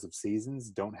 because of seasons,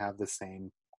 don't have the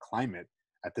same climate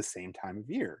at the same time of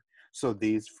year. So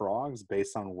these frogs,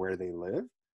 based on where they live,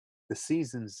 the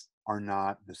seasons are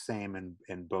not the same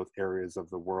in both areas of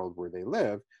the world where they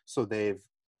live. So they've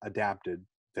adapted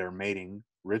their mating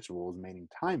rituals, mating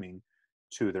timing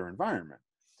to their environment.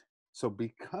 So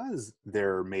because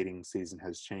their mating season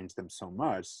has changed them so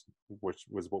much, which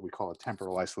was what we call a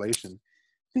temporal isolation,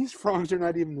 these frogs are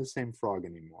not even the same frog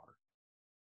anymore.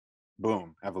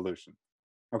 Boom, evolution.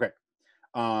 Okay.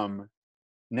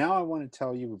 Now I want to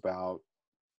tell you about,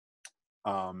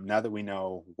 now that we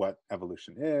know what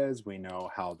evolution is, we know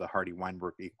how the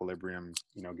Hardy-Weinberg equilibrium,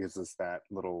 gives us that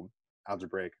little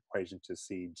algebraic equation to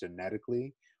see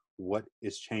genetically what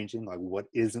is changing, like what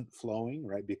isn't flowing,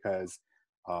 right? Because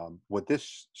what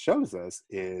this shows us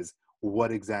is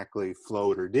what exactly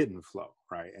flowed or didn't flow,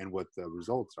 right? And what the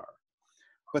results are.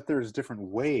 But there's different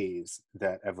ways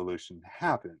that evolution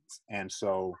happens. And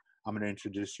so I'm going to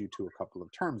introduce you to a couple of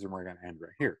terms and we're going to end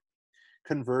right here.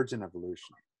 Convergent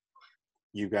evolution.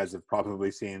 You guys have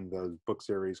probably seen those book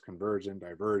series, Convergent,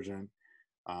 Divergent.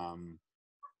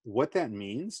 What that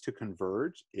means to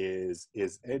converge is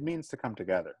it means to come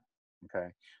together,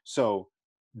 okay? So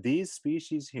these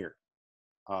species here,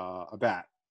 a bat,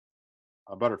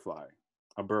 a butterfly,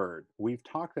 a bird, we've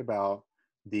talked about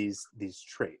these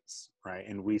traits, right?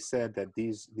 And we said that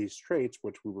these traits,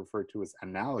 which we refer to as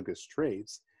analogous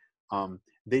traits,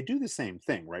 they do the same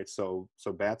thing, right? So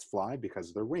bats fly because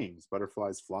of their wings,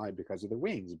 butterflies fly because of their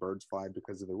wings, birds fly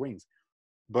because of their wings.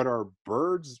 But are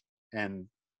birds and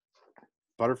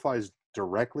butterflies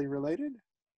directly related?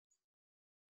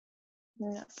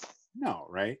 No. No,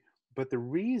 right? But the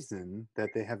reason that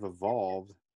they have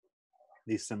evolved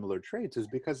these similar traits is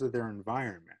because of their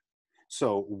environment.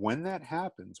 So when that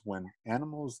happens, when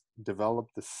animals develop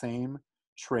the same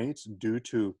traits due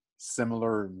to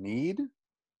similar need,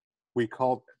 we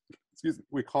call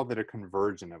that a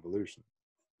convergent evolution.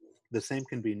 The same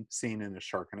can be seen in a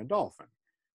shark and a dolphin.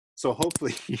 So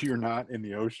hopefully you're not in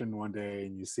the ocean one day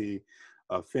and you see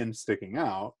a fin sticking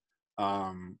out.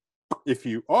 If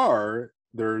you are,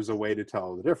 there's a way to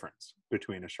tell the difference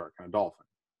between a shark and a dolphin.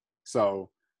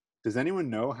 So does anyone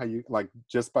know how you, like,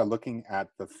 just by looking at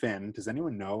the fin, does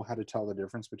anyone know how to tell the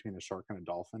difference between a shark and a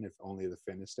dolphin if only the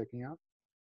fin is sticking out?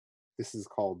 This is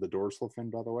called the dorsal fin,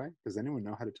 by the way. Does anyone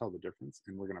know how to tell the difference?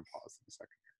 And we're going to pause in a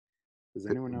second here. Does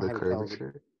anyone know The how to tell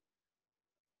curvature?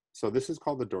 So this is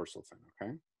called the dorsal fin,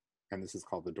 okay? And this is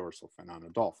called the dorsal fin on a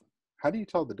dolphin. How do you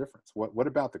tell the difference? What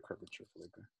about the curvature,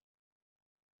 Felipe?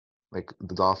 Like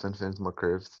the dolphin fin's more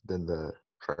curved than the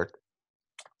shark.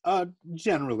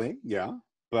 Generally, yeah.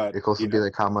 But It could also you be know,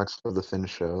 like how much of the fin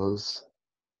shows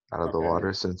out of the okay.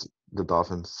 water, since the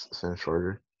dolphin's fin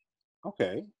shorter.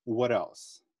 Okay. What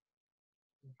else?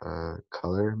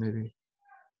 Color maybe.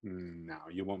 No,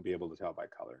 you won't be able to tell by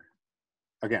color.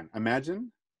 Again,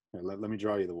 imagine, here, let me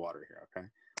draw you the water here, okay?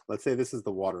 Let's say this is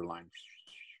the water line.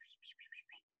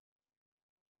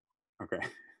 Okay.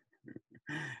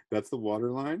 That's the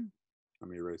water line. Let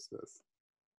me erase this.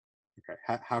 Okay.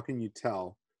 How can you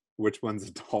tell which one's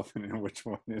a dolphin and which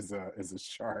one is a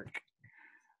shark?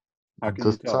 How can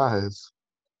The you tell? size,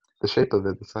 the shape of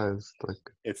it, the size.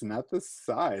 Like It's not the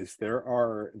size. There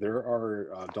are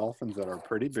dolphins that are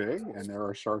pretty big, and there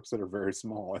are sharks that are very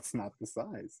small. It's not the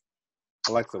size.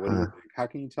 Alexa, what do you think? How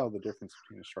can you tell the difference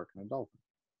between a shark and a dolphin?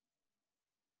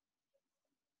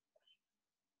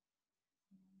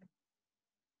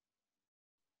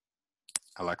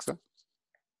 Alexa?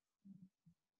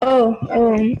 Oh,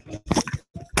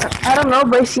 I don't know,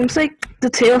 but it seems like the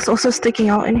tail's also sticking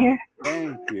out in here.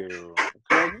 Thank you.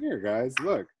 It's right here, guys.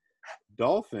 Look,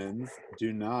 dolphins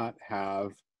do not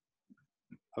have.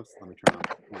 Oops, let me turn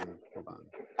on. Hold on.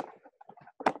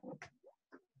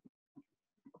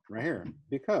 Right here,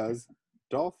 because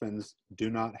dolphins do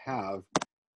not have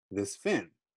this fin.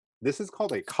 This is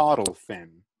called a caudal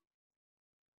fin.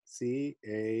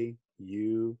 C-A-U-D-A-L.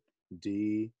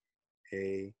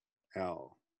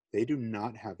 They do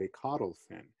not have a caudal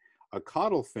fin. A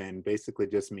caudal fin basically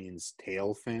just means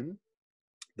tail fin.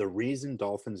 The reason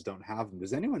dolphins don't have them,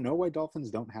 does anyone know why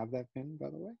dolphins don't have that fin, by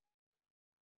the way?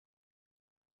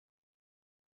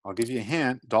 I'll give you a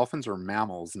hint. Dolphins are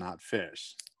mammals, not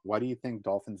fish. Why do you think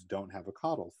dolphins don't have a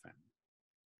caudal fin?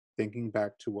 Thinking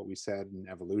back to what we said in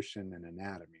evolution and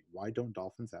anatomy, why don't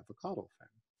dolphins have a caudal fin?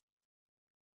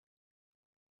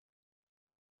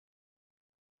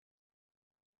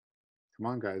 Come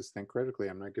on, guys, think critically.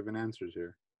 I'm not giving answers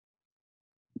here.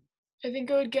 I think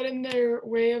it would get in their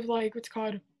way of like what's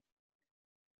called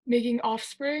making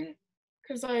offspring,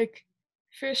 because like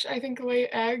fish I think lay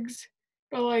eggs,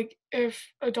 but like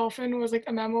if a dolphin was like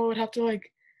a mammal, it would have to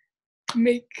like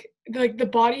make like the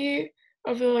body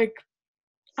of the like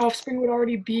offspring would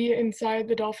already be inside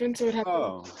the dolphin, so it would have to.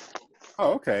 Oh,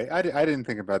 okay. I didn't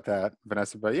think about that,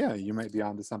 Vanessa, but yeah, you might be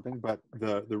onto something. But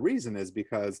the reason is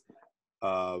because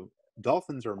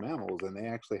dolphins are mammals and they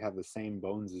actually have the same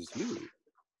bones as you.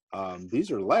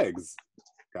 These are legs,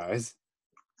 guys.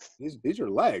 These are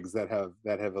legs that have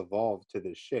evolved to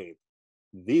this shape.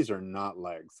 These are not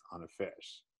legs on a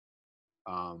fish.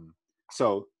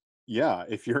 So yeah,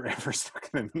 if you're ever stuck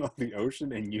in the middle of the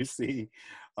ocean and you see,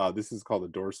 this is called a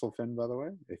dorsal fin, by the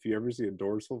way. If you ever see a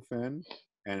dorsal fin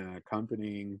and an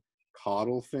accompanying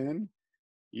caudal fin,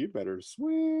 you better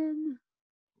swim.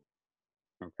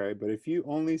 Okay, but if you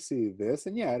only see this,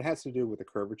 and yeah, it has to do with the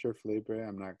curvature, Felipe,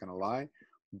 I'm not gonna lie,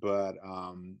 but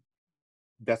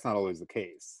that's not always the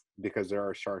case, because there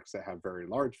are sharks that have very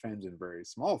large fins and very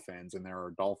small fins, and there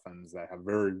are dolphins that have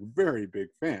very, very big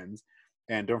fins.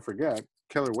 And don't forget,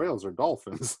 killer whales are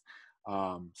dolphins.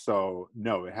 So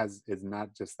no, it's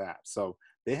not just that. So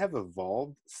they have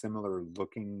evolved similar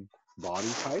looking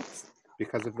body types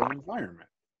because of their environment.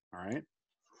 All right.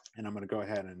 And I'm going to go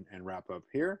ahead and wrap up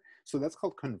here. So that's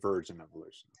called convergent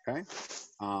evolution. Okay.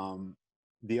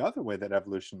 The other way that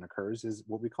evolution occurs is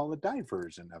what we call a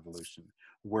divergent evolution,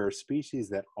 where species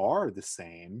that are the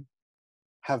same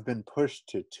have been pushed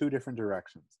to two different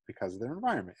directions because of their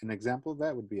environment. An example of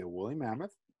that would be a woolly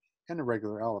mammoth and a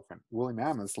regular elephant. Woolly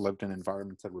mammoths lived in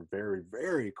environments that were very,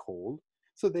 very cold,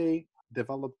 so they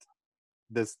developed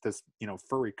this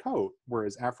furry coat,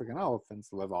 whereas African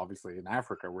elephants live obviously in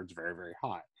Africa where it's very, very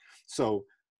hot. So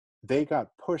they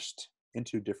got pushed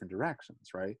into different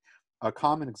directions, right? A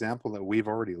common example that we've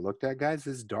already looked at, guys,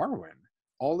 is Darwin.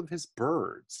 All of his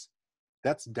birds,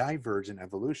 that's divergent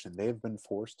evolution. They have been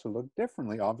forced to look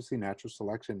differently. Obviously, natural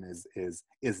selection is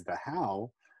the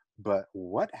how, but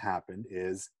what happened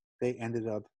is they ended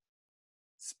up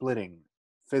splitting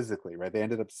physically, right? They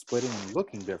ended up splitting and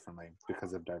looking differently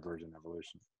because of divergent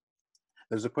evolution.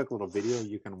 There's a quick little video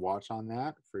you can watch on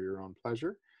that for your own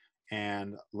pleasure.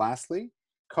 And lastly,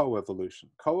 coevolution.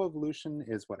 Coevolution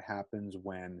is what happens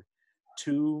when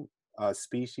two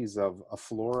species of a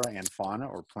flora and fauna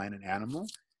or plant and animal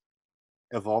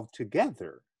evolve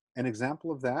together. An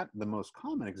example of that, the most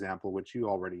common example, which you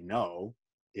already know,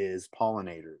 is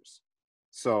pollinators.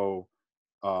 So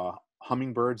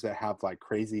hummingbirds that have like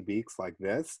crazy beaks like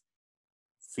this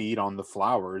feed on the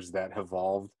flowers that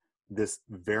evolved this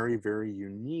very, very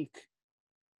unique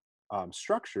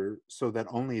structure so that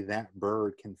only that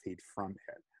bird can feed from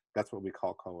it. That's what we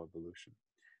call coevolution.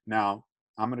 Now,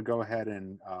 I'm going to go ahead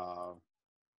and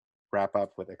wrap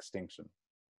up with extinction.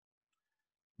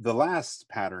 The last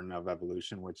pattern of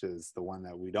evolution, which is the one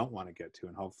that we don't want to get to,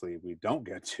 and hopefully we don't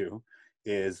get to,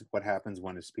 is what happens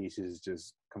when a species is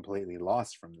just completely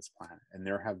lost from this planet. And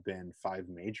there have been 5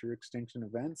 major extinction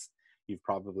events. You've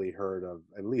probably heard of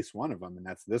at least one of them, and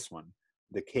that's this one,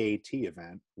 the KT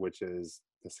event, which is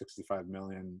the 65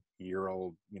 million year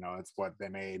old, it's what they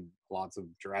made lots of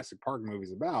Jurassic Park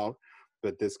movies about.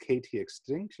 But this KT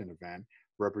extinction event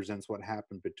represents what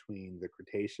happened between the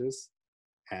Cretaceous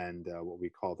and what we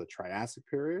call the Triassic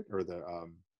period, or the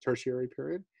Tertiary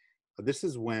period. This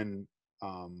is when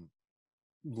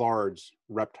large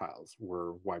reptiles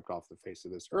were wiped off the face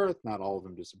of this earth. Not all of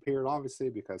them disappeared, obviously,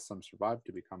 because some survived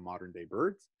to become modern day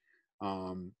birds.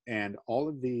 And all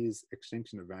of these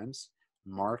extinction events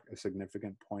mark a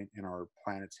significant point in our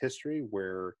planet's history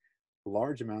where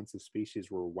large amounts of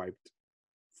species were wiped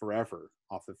forever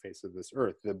off the face of this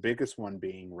earth. The biggest one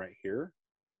being right here.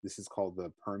 This is called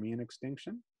the Permian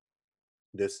extinction.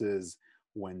 This is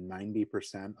when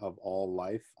 90% of all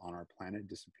life on our planet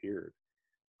disappeared.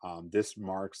 This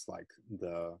marks like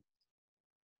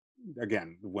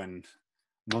when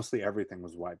mostly everything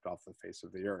was wiped off the face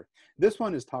of the earth. This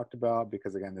one is talked about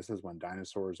because, again, this is when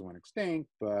dinosaurs went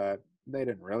extinct, but they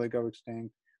didn't really go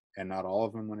extinct, and not all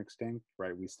of them went extinct,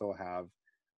 right? We still have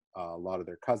a lot of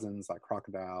their cousins like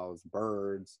crocodiles,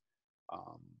 birds,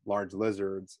 large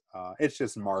lizards. It's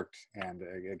just marked, and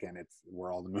again, it's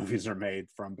where all the movies are made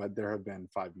from, but there have been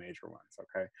 5 major ones,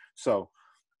 okay? So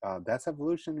that's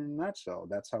evolution in a nutshell.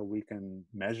 That's how we can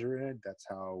measure it. That's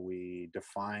how we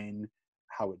define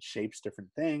how it shapes different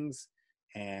things.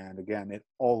 And again, it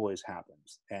always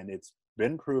happens. And it's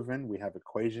been proven. We have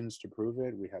equations to prove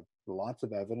it. We have lots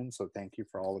of evidence. So thank you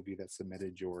for all of you that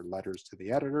submitted your letters to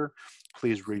the editor.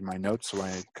 Please read my notes so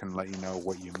I can let you know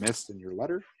what you missed in your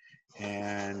letter.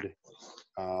 And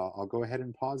I'll go ahead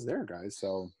and pause there, guys.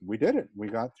 So we did it. We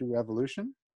got through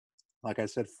evolution. Like I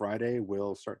said, Friday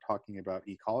we'll start talking about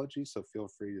ecology, so feel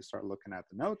free to start looking at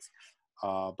the notes.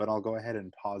 But I'll go ahead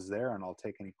and pause there, and I'll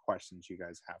take any questions you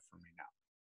guys have for me now.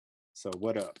 So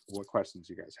what questions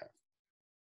you guys have?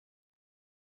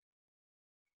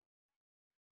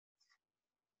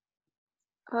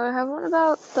 I have one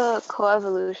about the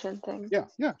coevolution thing.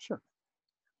 Yeah, sure.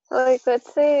 So, like,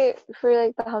 let's say for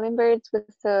like the hummingbirds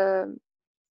with the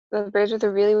birds with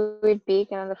a really weird beak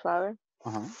and on the flower.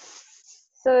 Uh-huh.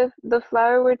 So if the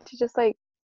flower were to just like,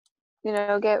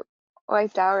 get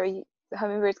wiped out, or the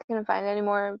hummingbirds couldn't find it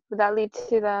anymore, would that lead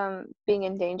to them being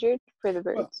endangered for the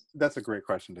birds? Well, that's a great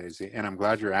question, Daisy, and I'm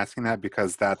glad you're asking that,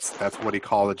 because that's what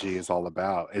ecology is all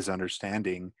about, is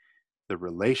understanding the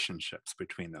relationships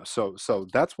between those. So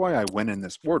that's why I went in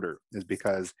this order, is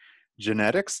because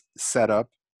genetics set up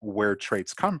where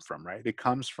traits come from, right? It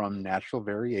comes from natural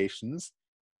variations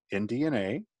in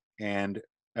DNA, and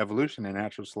evolution and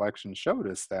natural selection showed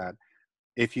us that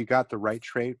if you got the right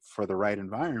trait for the right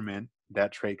environment,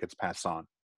 that trait gets passed on.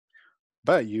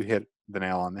 But you hit the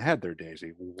nail on the head there,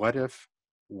 Daisy. What if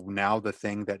now the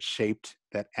thing that shaped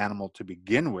that animal to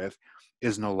begin with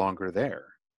is no longer there?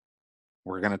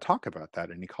 We're going to talk about that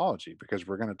in ecology, because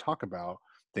we're going to talk about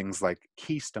things like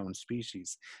keystone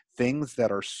species, things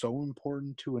that are so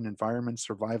important to an environment's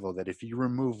survival that if you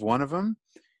remove one of them,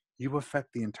 you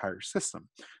affect the entire system.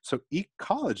 So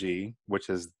ecology, which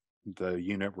is the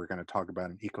unit we're going to talk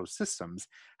about in ecosystems,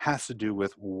 has to do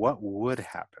with what would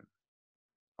happen.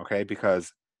 Okay,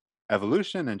 because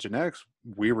evolution and genetics,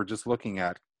 we were just looking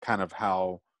at kind of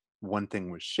how one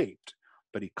thing was shaped.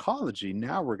 But ecology,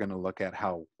 now we're going to look at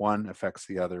how one affects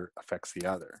the other.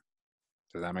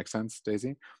 Does that make sense,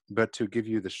 Daisy? But to give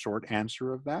you the short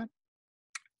answer of that,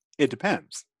 it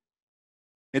depends.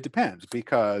 It depends,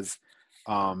 because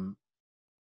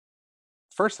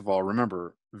first of all,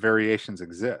 remember, variations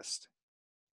exist.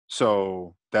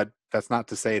 So that's not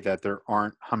to say that there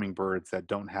aren't hummingbirds that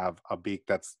don't have a beak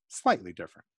that's slightly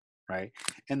different, right?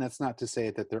 And that's not to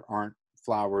say that there aren't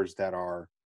flowers that are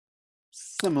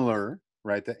similar,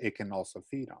 right, that it can also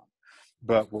feed on.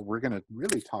 But what we're going to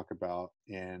really talk about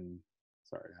in,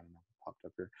 sorry, I don't know popped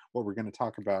up here. What we're going to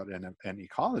talk about in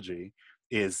ecology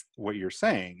is what you're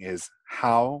saying is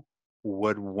how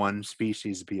would one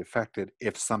species be affected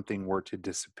if something were to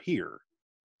disappear?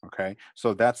 Okay,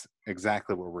 so that's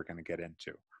exactly what we're going to get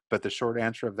into. But the short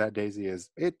answer of that, Daisy, is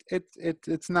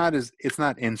it's not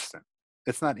instant.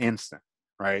 It's not instant,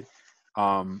 right?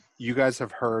 You guys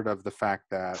have heard of the fact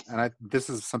that, and this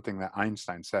is something that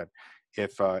Einstein said: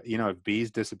 if if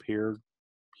bees disappeared,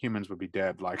 humans would be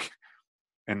dead like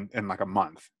in like a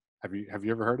month. Have you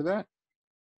ever heard of that?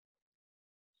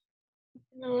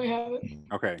 No, I haven't.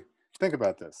 Okay, think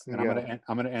about this, and Yeah.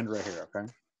 I'm gonna end right here. Okay,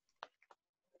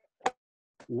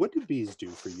 what do bees do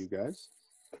for you guys?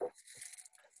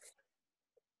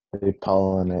 They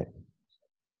pollinate.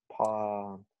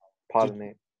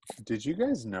 Pollinate. Did you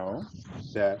guys know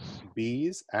that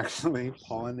bees actually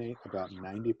pollinate about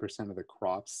 90% of the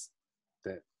crops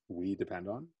that we depend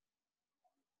on?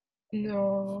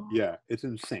 No. Yeah, it's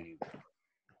insane.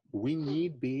 We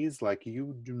need bees like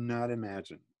you do not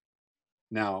imagine.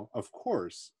 Now, of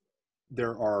course,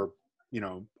 there are,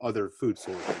 other food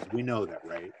sources. We know that,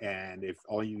 right? And if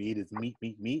all you eat is meat,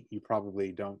 you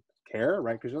probably don't care,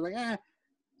 right? Because you're like,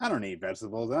 I don't eat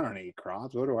vegetables. I don't eat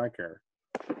crops. What do I care?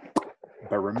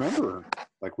 But remember,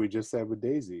 like we just said with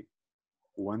Daisy,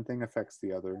 one thing affects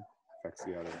the other, affects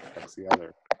the other, affects the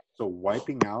other. So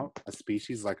wiping out a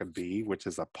species like a bee, which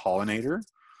is a pollinator,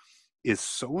 is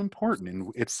so important.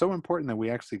 And it's so important that we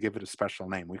actually give it a special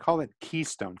name. We call it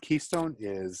keystone. Keystone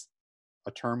is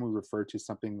a term we refer to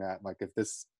something that, like, if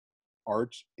this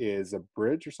arch is a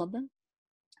bridge or something,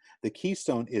 the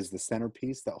keystone is the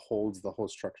centerpiece that holds the whole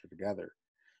structure together.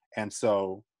 And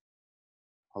so,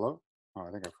 hello? Oh,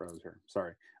 I think I froze here.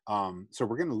 Sorry. So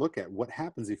we're going to look at what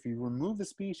happens if you remove the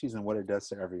species and what it does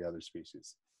to every other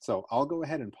species. So I'll go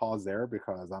ahead and pause there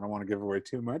because I don't want to give away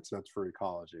too much. That's for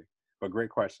ecology. But great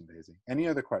question, Daisy. Any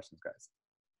other questions, guys?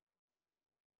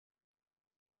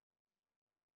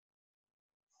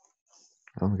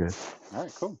 I'm good. All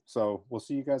right, cool. So we'll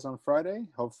see you guys on Friday.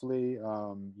 Hopefully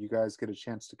you guys get a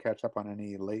chance to catch up on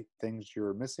any late things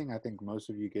you're missing. I think most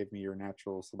of you gave me your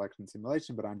natural selection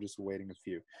simulation, but I'm just awaiting a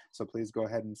few. So please go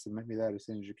ahead and submit me that as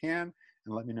soon as you can,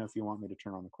 and let me know if you want me to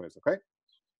turn on the quiz, okay?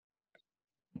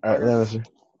 All right, yeah, mister.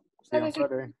 See you on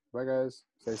Friday. Bye, guys.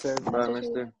 Stay safe. Bye,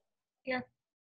 mister. Yeah.